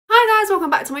welcome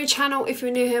back to my channel. If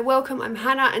you're new here, welcome. I'm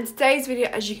Hannah, and today's video,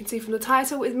 as you can see from the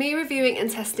title, is me reviewing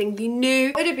and testing the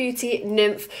new Huda Beauty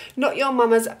Nymph Not Your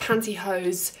Mama's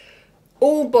Pantyhose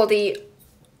all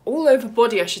over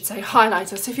body, I should say,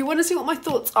 highlighter. So if you want to see what my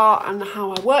thoughts are and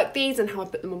how I work these and how I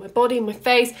put them on my body and my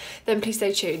face, then please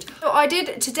stay tuned. So I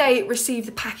did today receive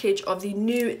the package of the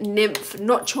new Nymph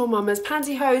Not Your Mama's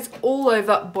Pantyhose all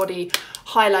over body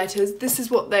highlighters. This is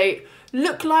what they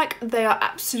look like. They are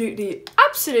absolutely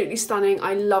stunning.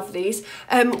 I love these.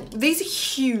 These are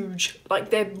huge, like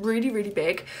they're really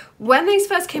big. When these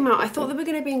first came out, I thought they were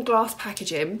going to be in glass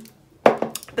packaging,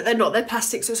 but they're not. They're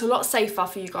plastic, so it's a lot safer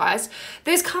for you guys.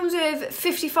 This comes with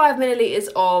 55 milliliters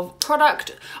of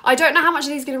product. I don't know how much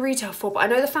these are going to retail for, but I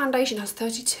know the foundation has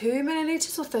 32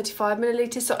 milliliters or 35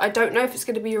 milliliters, so I don't know if it's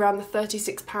going to be around the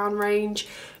 £36 range.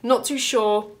 Not too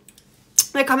sure.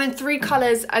 They come in 3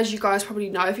 colours, as you guys probably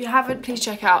know. If you haven't, please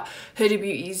check out Huda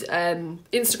Beauty's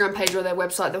Instagram page or their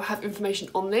website. They'll have information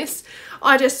on this.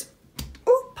 I just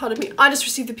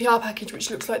received the PR package, which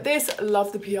looks like this. I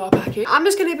love the PR package. I'm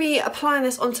just going to be applying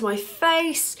this onto my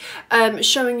face,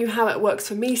 showing you how it works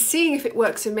for me, seeing if it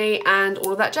works for me, and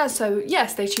all of that jazz. So yeah,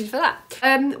 stay tuned for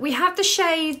that. We have the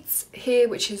shades here,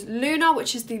 which is Luna,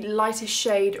 which is the lightest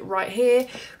shade right here.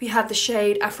 We have the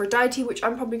shade Aphrodite, which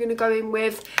I'm probably going to go in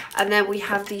with, and then we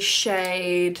have the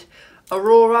shade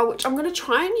Aurora, which I'm going to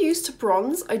try and use to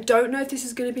bronze. I don't know if this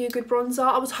is going to be a good bronzer.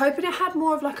 I was hoping it had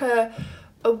more of like a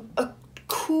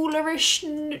coolish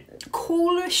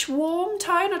warm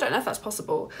tone. I don't know if that's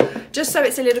possible, just so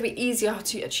it's a little bit easier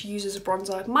to actually use as a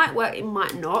bronzer. It might work, it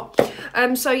might not.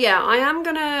 So yeah, I am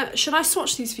gonna, should I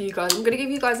swatch these for you guys? I'm gonna give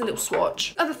you guys a little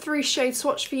swatch. Other 3 shade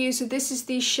swatch for you. So this is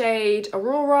the shade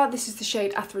Aurora, this is the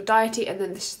shade Aphrodite, and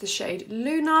then this is the shade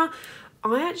Luna.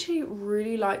 I actually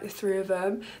really like the 3 of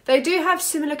them. They do have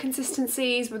similar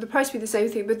consistencies, but they're supposed to be the same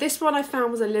thing. But this one I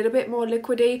found was a little bit more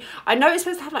liquidy. I know it's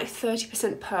supposed to have like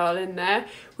 30% pearl in there,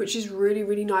 which is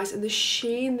really nice. And the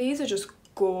sheen, these are just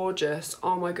gorgeous.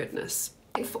 Oh my goodness.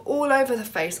 For all over the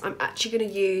face, I'm actually going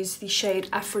to use the shade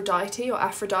Aphrodite or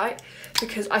Aphrodite,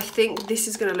 because I think this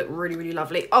is going to look really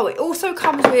lovely. Oh, it also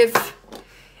comes with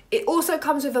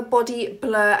a body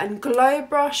blur and glow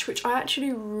brush, which I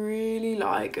actually really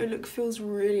like. It feels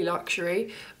really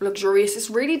luxurious. It's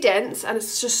really dense and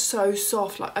it's just so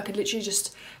soft. Like I could literally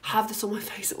just have this on my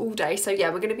face all day. So yeah,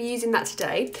 we're going to be using that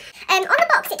today. On the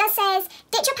box it does says,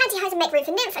 ditch your pantyhose and make room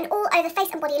for Nymph, an all over face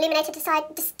and body illuminator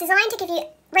designed to give you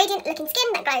radiant looking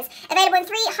skin that glows. Available in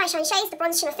 3 high shine shades, the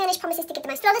bronze shimmer finish promises to give the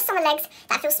most flawless summer legs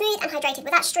that feel smooth and hydrated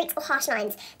without streaks or harsh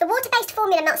lines. The water-based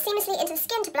formula melts seamlessly into the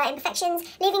skin to blur imperfections,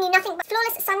 leaving you nothing but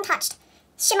flawless sun-touched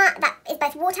shimmer that is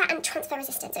both water and transfer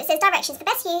resistant. So it says directions for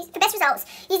best results.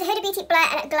 Use the Huda Beauty Blur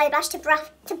and Glow Brush to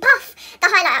buff the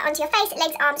highlighter onto your face,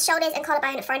 legs, arms, shoulders and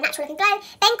collarbone for a natural looking glow.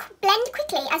 Then blend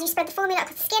quickly as you spread the formula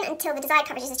across the skin until the desired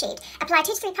coverage is achieved. Apply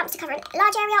 2 to 3 pumps to cover a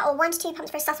large area, or 1 to 2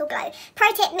 pumps for a subtle glow. Pro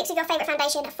tip, mix with your favourite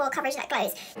foundation for coverage that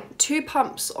glows. 2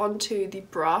 pumps onto the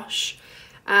brush,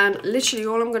 and literally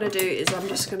all I'm going to do is I'm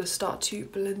just going to start to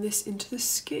blend this into the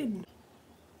skin.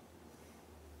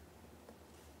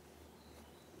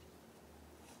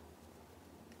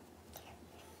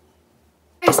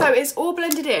 So it's all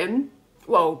blended in,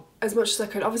 well, as much as I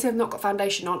could. Obviously I've not got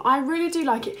foundation on. I really do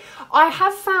like it. I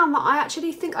have found that I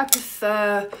actually think I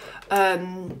prefer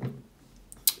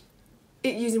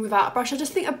it using without a brush. I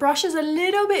just think a brush is a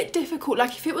little bit difficult.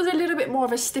 Like if it was a little bit more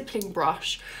of a stippling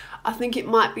brush, I think it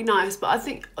might be nice, but I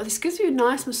think this gives you a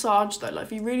nice massage though. Like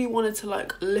if you really wanted to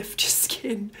like lift your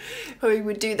skin, probably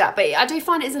would do that. But I do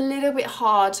find it's a little bit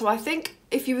hard. So I think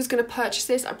if you was going to purchase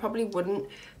this, I probably wouldn't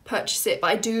purchase it,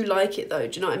 but I do like it though.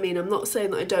 Do you know what I mean? I'm not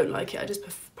saying that I don't like it. I just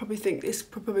probably think this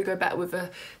would probably go better with a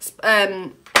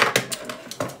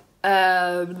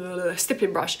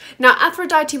stippling brush. Now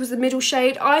Aphrodite was the middle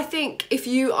shade. I think if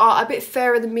you are a bit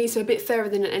fairer than me, so a bit fairer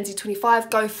than an NZ25,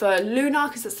 go for Luna,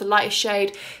 because that's the lightest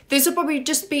shade. This will probably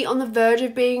just be on the verge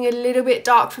of being a little bit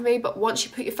dark for me, but once you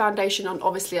put your foundation on,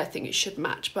 obviously I think it should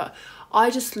match. But I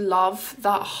just love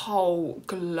that whole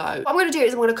glow. What I'm going to do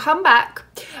is I'm going to come back,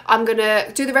 I'm going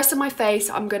to do the rest of my face,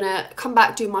 I'm going to come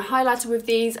back, do my highlighter with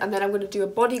these, and then I'm going to do a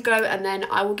body glow, and then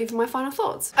I will give you my final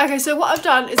thoughts. Okay, so what I've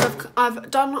done is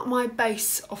I've done my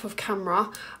base off of camera.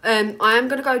 I am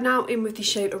going to go now in with the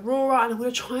shade Aurora, and I'm going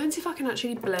to try and see if I can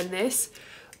actually blend this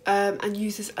and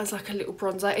use this as like a little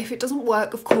bronzer. If it doesn't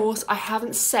work, of course, I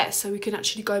haven't set, so we can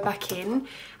actually go back in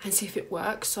and see if it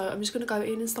works. So I'm just going to go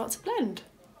in and start to blend.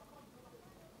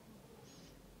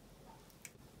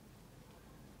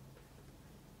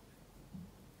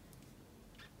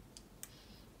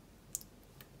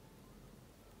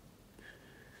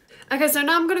 Okay, so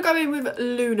now I'm going to go in with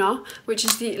Luna, which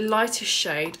is the lightest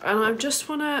shade. And I just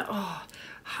want to, oh,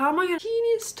 how am I going to,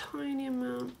 teeniest tiny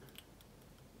amount.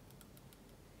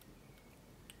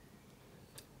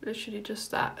 Literally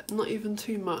just that, not even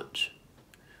too much.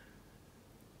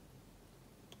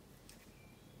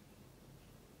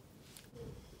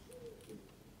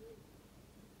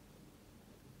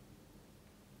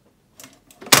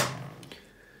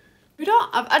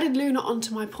 I've added Luna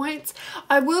onto my points.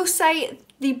 I will say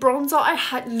the bronzer I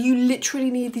had, you literally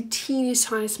need the teeniest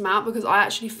tiniest amount because I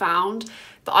actually found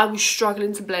that I was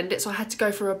struggling to blend it, so I had to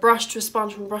go from a brush to a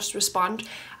sponge, from a brush to a sponge.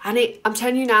 And I'm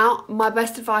telling you now, my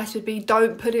best advice would be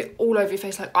don't put it all over your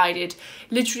face like I did.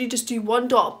 Literally just do one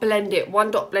dot, blend it, one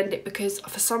dot, blend it, because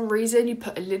for some reason you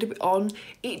put a little bit on,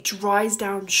 it dries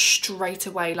down straight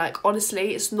away. Like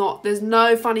honestly, it's not, there's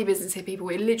no funny business here, people.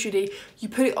 It literally, you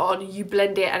put it on, you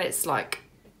blend it, and it's like,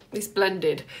 it's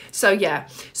blended. So yeah,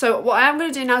 so what I am going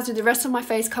to do now is do the rest of my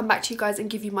face, come back to you guys and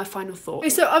give you my final thought. Okay,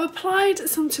 so I've applied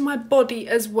some to my body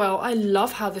as well. I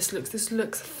love how this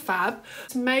looks fab.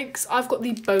 I've got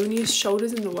the boniest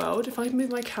shoulders in the world. If I can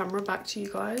move my camera back to you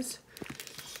guys,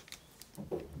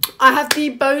 I have the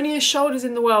boniest shoulders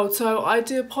in the world, so I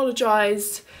do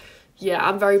apologize. Yeah,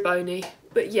 I'm very bony,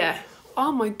 but yeah,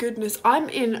 oh my goodness, I'm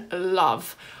in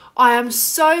love. I am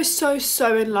so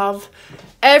in love.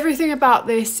 Everything about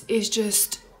this is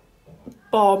just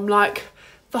bomb. Like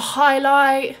the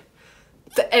highlight,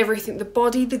 the everything, the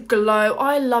body, the glow.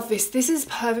 I love this. This is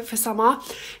perfect for summer.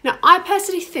 Now, I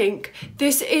personally think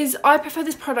I prefer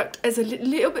this product as a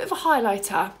little bit of a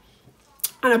highlighter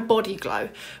and a body glow.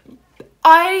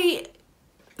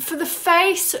 For the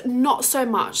face, not so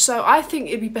much. So I think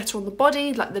it'd be better on the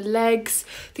body, like the legs,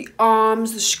 the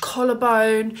arms, the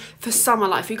collarbone. For summer,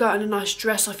 like if you go out in a nice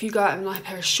dress or if you go out in like a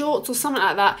pair of shorts or something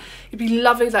like that, it'd be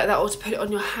lovely like that, or to put it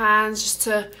on your hands just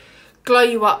to glow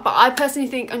you up. But I personally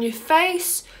think on your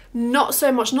face, not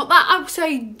so much. Not that I would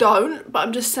say don't, but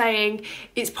I'm just saying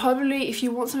it's probably, if you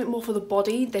want something more for the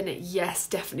body, then yes,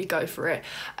 definitely go for it.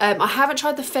 I haven't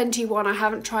tried the Fenty one, I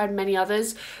haven't tried many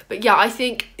others, but yeah, I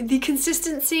think the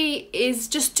consistency is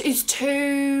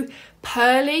too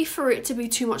pearly for it to be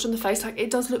too much on the face. Like,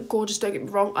 it does look gorgeous, don't get me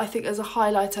wrong. I think as a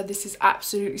highlighter this is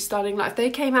absolutely stunning. Like if they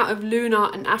came out of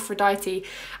Luna and Aphrodite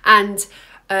and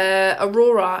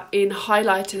Aurora in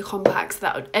highlighter compacts,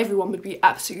 everyone would be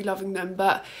absolutely loving them.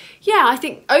 But yeah, I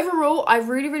think overall I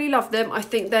really love them. I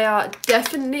think they are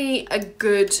definitely a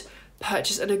good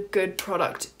purchase and a good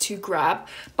product to grab.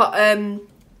 But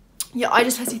yeah, I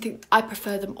just personally think I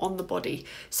prefer them on the body.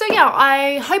 So yeah,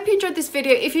 I hope you enjoyed this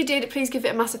video. If you did, please give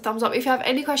it a massive thumbs up. If you have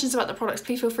any questions about the products,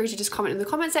 please feel free to just comment in the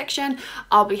comment section.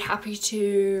 I'll be happy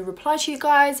to reply to you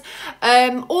guys.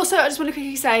 Also, I just want to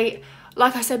quickly say,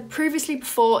 like I said previously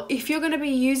before, if you're going to be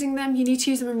using them, you need to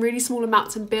use them in really small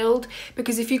amounts and build,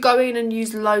 because if you go in and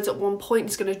use loads at one point,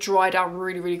 it's going to dry down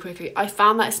really quickly. I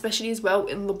found that especially as well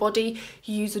in the body.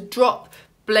 You use a drop,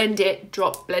 blend it,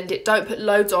 drop, blend it. Don't put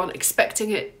loads on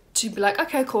expecting it to be like,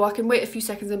 okay, cool, I can wait a few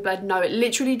seconds and blend. No, it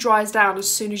literally dries down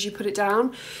as soon as you put it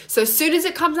down. So as soon as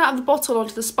it comes out of the bottle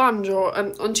onto the sponge or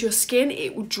onto your skin,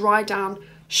 it will dry down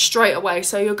straight away.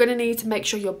 So you're going to need to make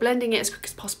sure you're blending it as quick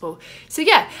as possible. So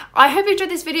yeah, I hope you enjoyed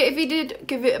this video. If you did,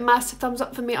 give it a massive thumbs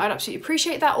up for me. I'd absolutely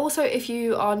appreciate that. Also, if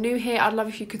you are new here, I'd love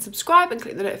if you could subscribe and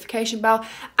click the notification bell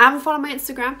and follow my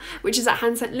Instagram, which is at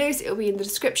hanstluce. It'll be in the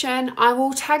description. I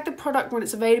will tag the product when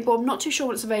it's available. I'm not too sure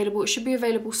when it's available. It should be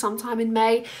available sometime in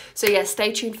May. So yeah,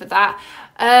 stay tuned for that.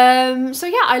 So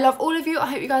yeah, I love all of you. I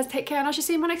hope you guys take care, and I shall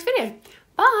see you in my next video.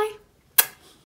 Bye.